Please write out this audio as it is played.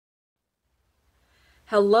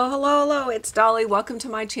Hello, hello, hello, it's Dolly. Welcome to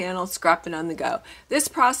my channel, Scrapping on the Go. This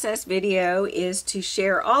process video is to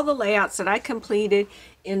share all the layouts that I completed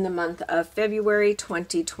in the month of February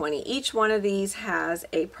 2020. Each one of these has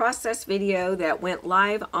a process video that went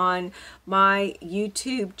live on my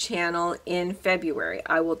YouTube channel in February.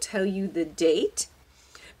 I will tell you the date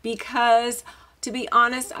because, to be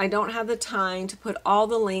honest, I don't have the time to put all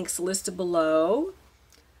the links listed below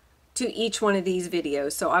to each one of these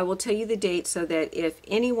videos. So I will tell you the date so that if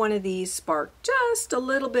any one of these spark just a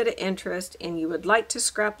little bit of interest and you would like to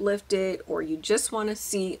scrap lift it, or you just want to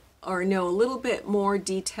see or know a little bit more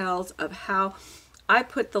details of how I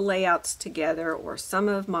put the layouts together or some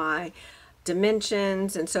of my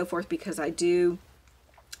dimensions and so forth, because I do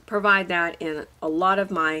provide that in a lot of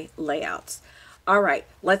my layouts. All right,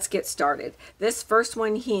 let's get started. This first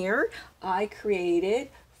one here I created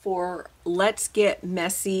for Let's Get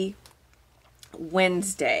Messy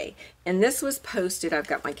Wednesday, and this was posted. I've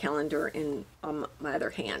got my calendar in on my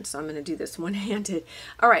other hand, so I'm going to do this one-handed.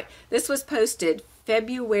 All right, this was posted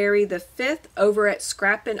February the 5th over at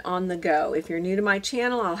Scrapping on the Go. If you're new to my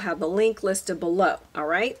channel, I'll have the link listed below. All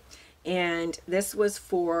right, and this was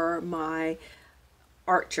for my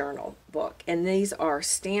art journal book, and these are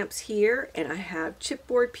stamps here, and I have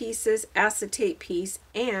chipboard pieces, acetate piece,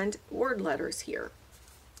 and word letters here.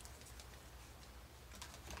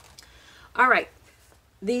 All right,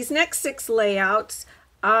 these next 6 layouts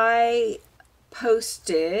I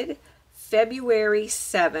posted February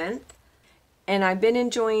 7th, and I've been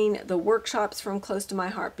enjoying the workshops from Close to My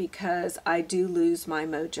Heart because I do lose my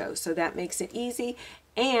mojo, so that makes it easy.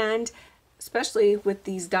 And especially with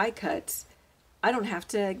these die cuts, I don't have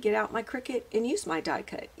to get out my Cricut and use my die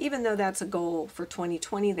cut, even though that's a goal for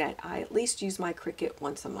 2020 that I at least use my Cricut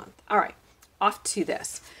once a month. All right, off to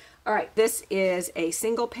this. All right, this is a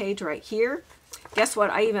single page right here. Guess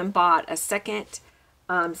what? I even bought a second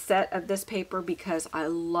set of this paper because I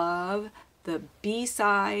love the B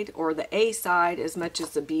side or the A side as much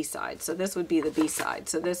as the B side. So this would be the B side.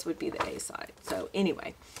 So this would be the A side. So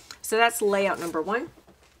anyway, so that's layout number 1.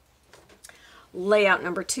 Layout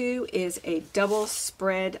number 2 is a double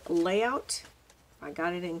spread layout. I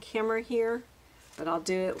got it in camera here, but I'll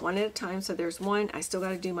do it one at a time. So there's one. I still got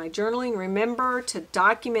to do my journaling. Remember to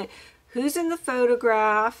document who's in the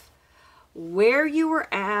photograph, where you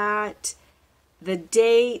were at, the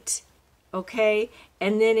date, okay?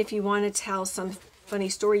 And then if you want to tell some funny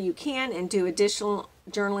story, you can, and do additional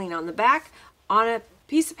journaling on the back on a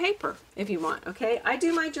piece of paper if you want, okay? I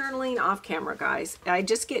do my journaling off camera, guys. I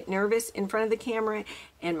just get nervous in front of the camera,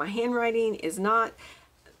 and my handwriting is not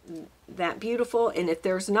that beautiful, and if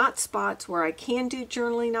there's not spots where I can do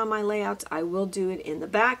journaling on my layouts, I will do it in the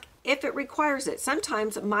back if it requires it.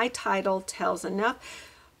 Sometimes my title tells enough,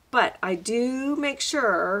 but I do make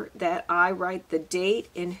sure that I write the date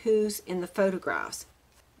and who's in the photographs.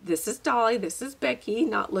 This is Dolly, this is Becky,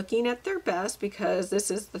 not looking at their best because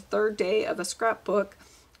this is the 3rd day of a scrapbook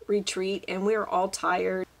retreat and we're all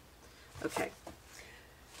tired. Okay,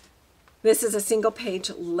 this is a single page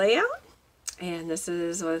layout. And this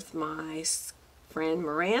is with my friend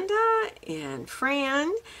Miranda and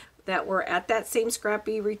Fran that were at that same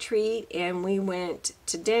scrappy retreat, and we went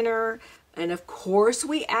to dinner. And of course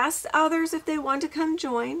we asked others if they wanted to come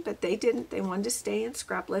join, but they didn't. They wanted to stay and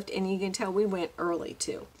scrap lift, and you can tell we went early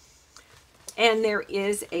too. And there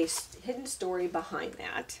is a hidden story behind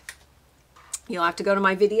that. You'll have to go to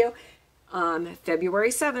my video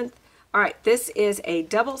February 7th. All right, this is a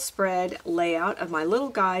double spread layout of my little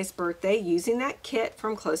guy's birthday using that kit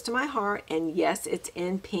from Close to My Heart, and yes, it's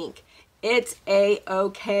in pink. It's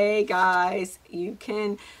a-okay, guys. You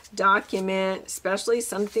can document, especially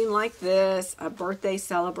something like this, a birthday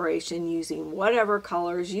celebration, using whatever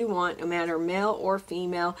colors you want, no matter male or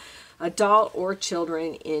female, adult or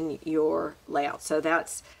children in your layout. So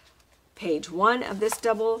that's page 1 of this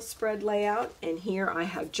double spread layout, and here I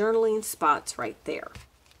have journaling spots right there.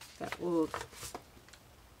 All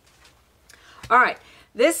right,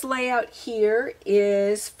 this layout here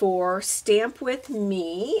is for Stamp With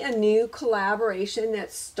Me, a new collaboration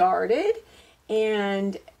that started,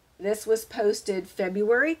 and this was posted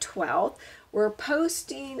February 12th. We're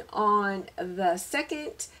posting on the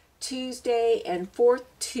 2nd Tuesday and 4th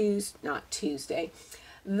Tuesday, not Tuesday,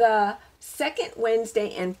 the 2nd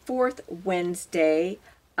Wednesday and 4th Wednesday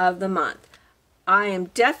of the month. I am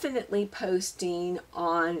definitely posting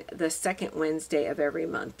on the 2nd Wednesday of every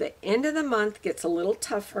month. The end of the month gets a little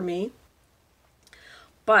tough for me,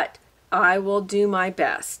 but I will do my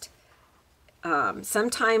best.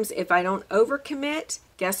 Sometimes if I don't overcommit,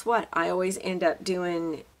 guess what? I always end up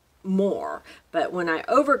doing more. But when I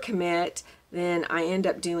overcommit, then I end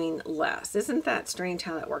up doing less. Isn't that strange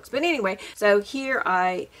how that works? But anyway, so here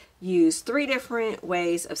I use 3 different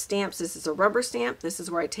ways of stamps. This is a rubber stamp. This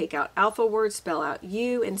is where I take out alpha words, spell out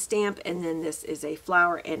U and stamp, and then this is a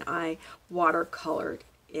flower and I watercolored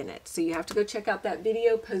in it. So you have to go check out that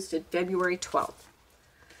video posted February 12th.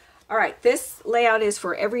 All right, this layout is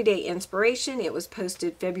for Everyday Inspiration. It was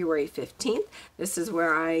posted February 15th. This is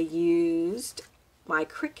where I used my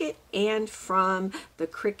Cricut and from the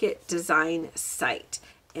Cricut design site.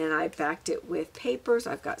 And I backed it with papers.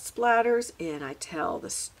 I've got splatters and I tell the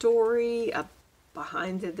story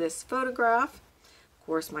behind this photograph. Of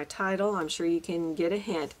course, my title, I'm sure you can get a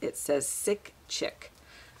hint. It says Sick Chick.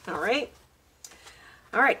 All right.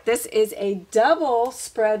 All right, this is a double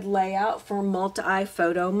spread layout for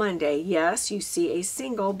Multi-Photo Monday. Yes, you see a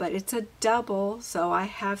single, but it's a double, so I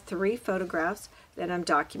have 3 photographs that I'm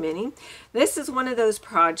documenting. This is one of those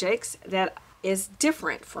projects that is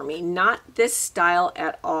different for me, not this style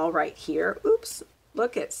at all right here. Oops,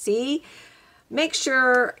 look at, see? Make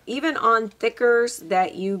sure, even on thickers,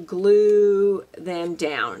 that you glue them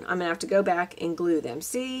down. I'm gonna have to go back and glue them.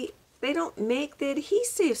 See, they don't make the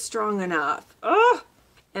adhesive strong enough. Oh!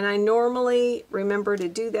 And I normally remember to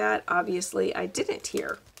do that. Obviously, I didn't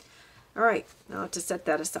here. All right, now I have to set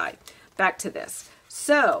that aside. Back to this.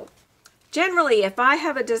 So, generally, if I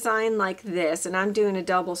have a design like this and I'm doing a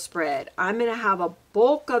double spread, I'm going to have a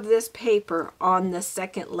bulk of this paper on the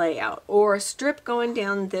second layout or a strip going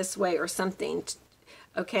down this way or something.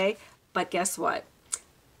 Okay, but guess what?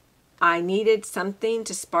 I needed something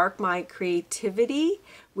to spark my creativity,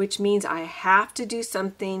 which means I have to do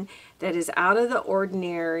something that is out of the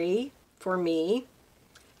ordinary for me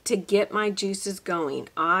to get my juices going.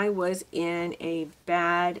 I was in a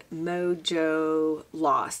bad mojo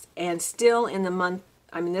loss and still in the month,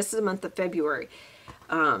 I mean, this is the month of February.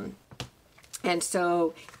 And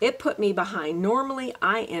so it put me behind. Normally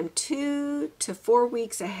I am 2 to 4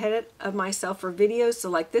 weeks ahead of myself for videos. So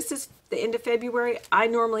like this is the end of February. I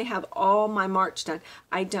normally have all my March done.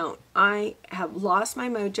 I don't. I have lost my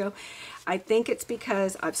mojo. I think it's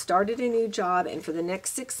because I've started a new job and for the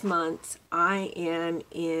next 6 months I am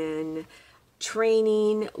in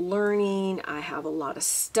training, learning. I have a lot of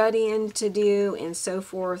studying to do and so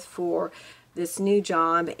forth for this new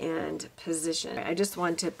job and position. I just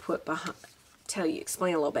want to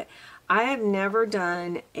explain a little bit. I have never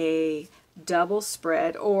done a double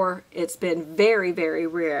spread, or it's been very, very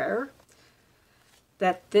rare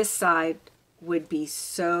that this side would be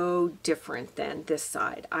so different than this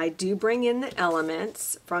side. I do bring in the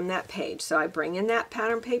elements from that page. So I bring in that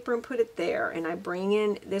pattern paper and put it there, and I bring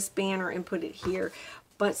in this banner and put it here.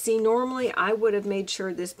 But see, normally I would have made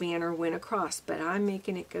sure this banner went across, but I'm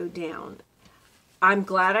making it go down. I'm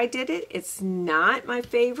glad I did it. It's not my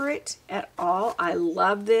favorite at all. I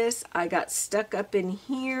love this. I got stuck up in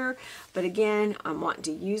here, but again, I'm wanting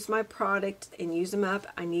to use my product and use them up.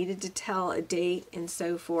 I needed to tell a date and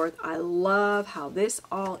so forth. I love how this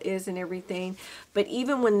all is and everything, but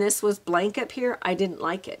even when this was blank up here, I didn't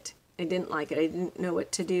like it. I didn't like it. I didn't know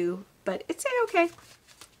what to do, but it's okay.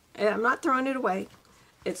 I'm not throwing it away.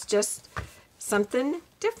 It's just something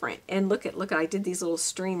different. And look, I did these little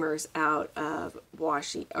streamers out of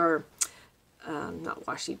washi, or not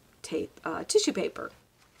washi tape, tissue paper.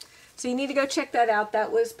 So you need to go check that out.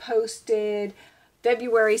 That was posted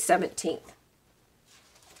February 17th.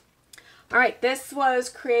 All right, this was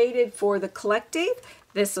created for the collective.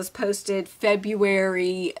 This was posted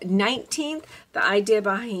February 19th. The idea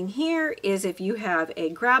behind here is if you have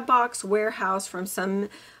a grab box warehouse from some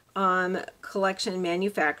collection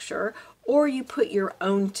manufacturer, or you put your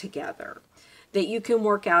own together that you can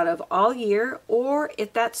work out of all year, or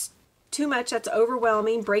if that's too much, that's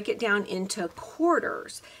overwhelming, break it down into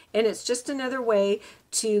quarters. And it's just another way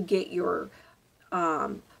to get your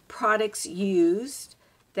products used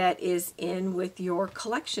that is in with your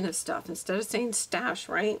collection of stuff. Instead of saying stash,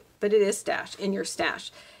 right? But it is stash, in your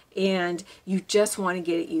stash. And you just want to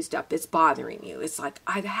get it used up. It's bothering you. It's like,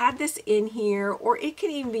 I've had this in here, or it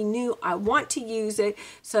can even be new. I want to use it.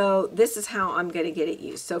 So this is how I'm going to get it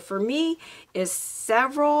used. So for me, is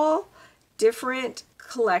several different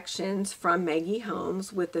collections from Maggie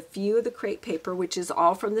Holmes with a few of the crepe paper, which is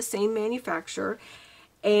all from the same manufacturer,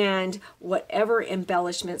 and whatever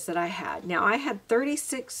embellishments that I had. Now I had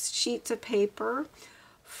 36 sheets of paper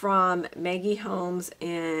from Maggie Holmes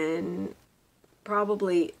and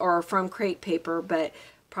probably, or from crepe paper, but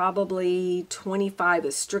probably 25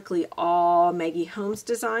 is strictly all Maggie Holmes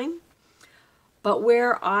design. But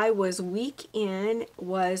where I was weak in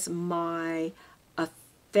was my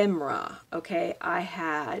ephemera. Okay, I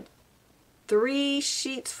had 4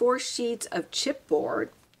 sheets of chipboard,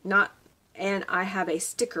 and I have a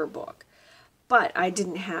sticker book. But I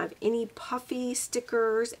didn't have any puffy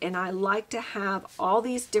stickers, and I like to have all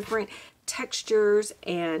these different textures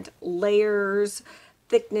and layers,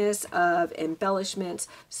 thickness of embellishments.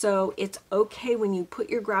 So it's okay when you put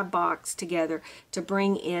your grab box together to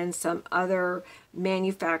bring in some other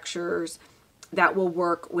manufacturers that will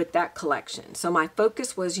work with that collection. So my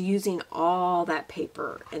focus was using all that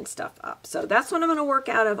paper and stuff up. So that's what I'm going to work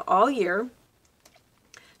out of all year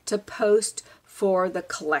to post for the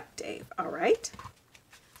collective. All right.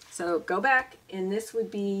 So go back, and this would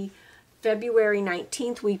be February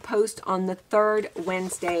 19th. We post on the third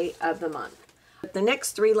Wednesday of the month. The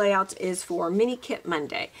next 3 layouts is for Mini Kit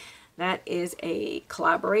Monday. That is a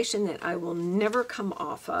collaboration that I will never come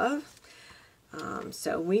off of.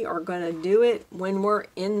 So we are going to do it when we're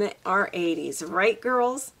in our 80s, right,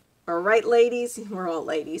 girls? Or right, ladies? We're all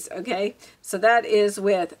ladies, okay? So that is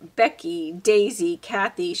with Becky, Daisy,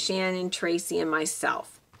 Kathy, Shannon, Tracy, and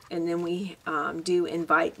myself. And then we do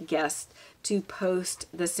invite guests to post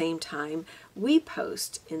the same time we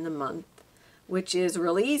post in the month, which is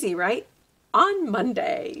really easy, right? On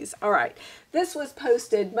Mondays. All right. This was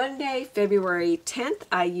posted Monday, February 10th.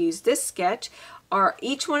 I used this sketch.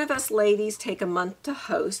 Each one of us ladies take a month to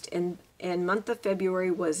host, and month of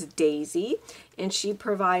February was Daisy, and she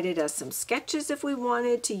provided us some sketches if we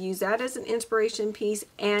wanted to use that as an inspiration piece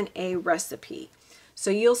and a recipe. So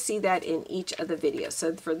you'll see that in each of the videos.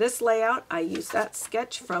 So for this layout, I used that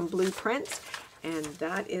sketch from Blueprints, and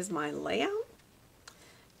that is my layout.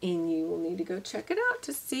 And you will need to go check it out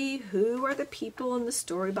to see who are the people in the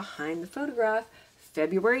story behind the photograph.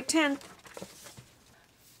 February 10th.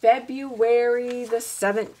 February the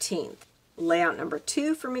 17th. Layout number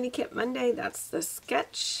 2 for Mini Kit Monday. That's the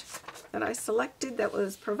sketch that I selected that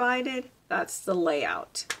was provided. That's the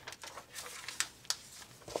layout.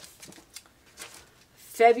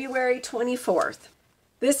 February 24th.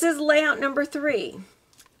 This is layout number 3.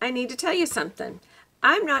 I need to tell you something.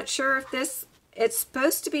 I'm not sure if it's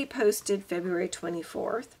supposed to be posted February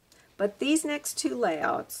 24th, but these next 2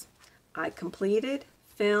 layouts I completed,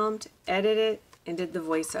 filmed, edited, and did the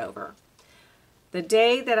voiceover. The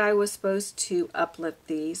day that I was supposed to uplift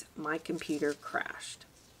these, my computer crashed,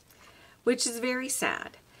 which is very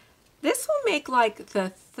sad. This will make like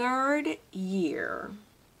the 3rd year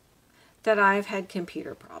that I've had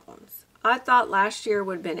computer problems. I thought last year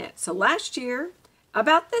would have been it. So last year,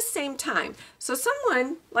 about this same time, so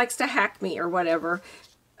someone likes to hack me or whatever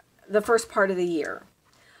the first part of the year.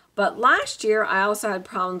 But last year, I also had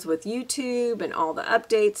problems with YouTube and all the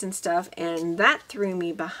updates and stuff, and that threw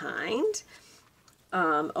me behind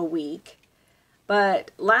a week.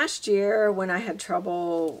 But last year, when I had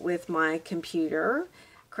trouble with my computer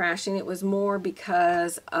crashing, it was more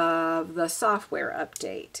because of the software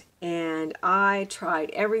update. And I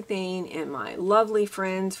tried everything, and my lovely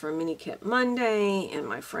friends from Mini Kit Monday and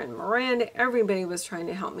my friend Miranda, everybody was trying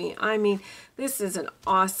to help me. I mean, this is an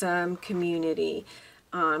awesome community.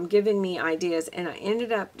 Giving me ideas, and I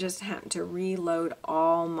ended up just having to reload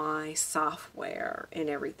all my software and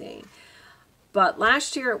everything. But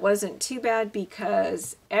last year it wasn't too bad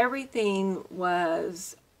because everything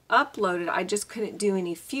was uploaded. I just couldn't do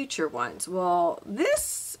any future ones. Well,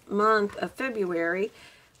 this month of February,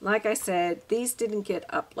 like I said, these didn't get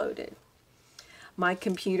uploaded. My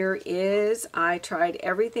computer I tried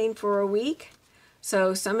everything for a week.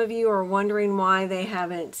 So some of you are wondering why they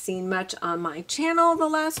haven't seen much on my channel the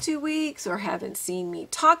last 2 weeks, or haven't seen me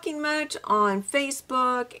talking much on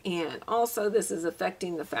Facebook. And also this is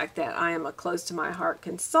affecting the fact that I am a close to my heart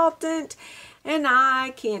consultant and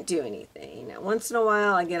I can't do anything. Now, once in a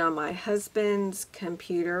while I get on my husband's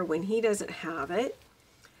computer when he doesn't have it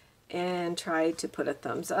and try to put a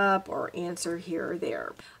thumbs up or answer here or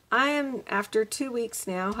there. I am, after 2 weeks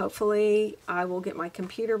now, hopefully I will get my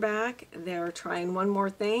computer back. They're trying one more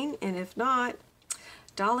thing, and if not,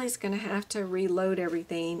 Dolly's going to have to reload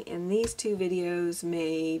everything, and these 2 videos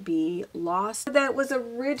may be lost. That was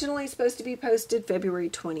originally supposed to be posted February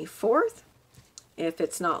 24th. If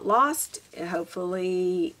it's not lost,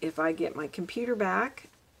 hopefully if I get my computer back,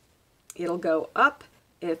 it'll go up.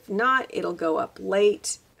 If not, it'll go up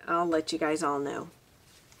late. I'll let you guys all know.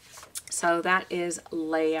 So that is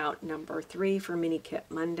layout number 3 for Mini Kit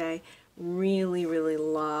Monday. Really, really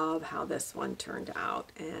love how this one turned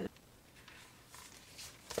out. And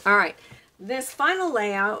all right, this final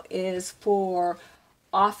layout is for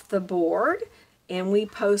Off the Board, and we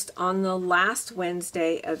post on the last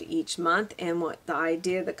Wednesday of each month. And what the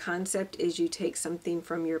idea, the concept is, you take something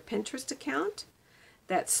from your Pinterest account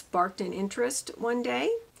that sparked an interest one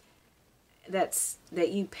day, that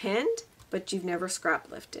you pinned, but you've never scrap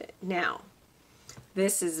lifted. Now,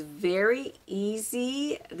 This is very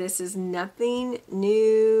easy. This is nothing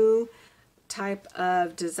new type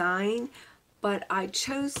of design, but I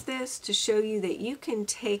chose this to show you that you can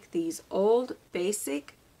take these old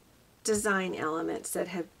basic design elements that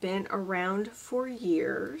have been around for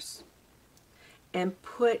years and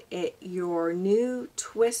put your new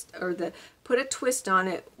twist, or put a twist on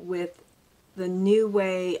it with the new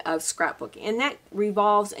way of scrapbooking, and that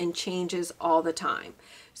revolves and changes all the time.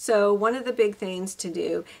 So one of the big things to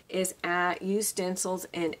do is use stencils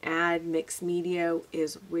and add mixed media,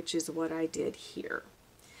 which is what I did here.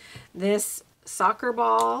 This soccer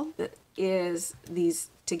ball that is these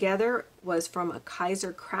together was from a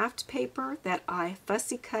Kaiser craft paper that I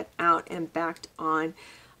fussy cut out and backed on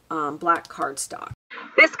black cardstock.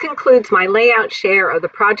 This concludes my layout share of the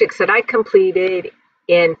projects that I completed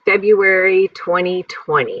in February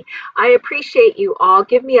 2020. I appreciate you all.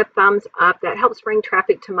 Give me a thumbs up. That helps bring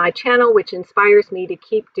traffic to my channel, which inspires me to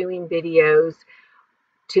keep doing videos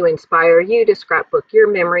to inspire you to scrapbook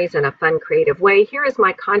your memories in a fun, creative way. Here is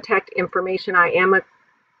my contact information. I am a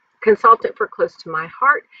consultant for Close to My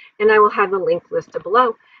Heart, and I will have the link listed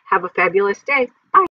below. Have a fabulous day. Bye.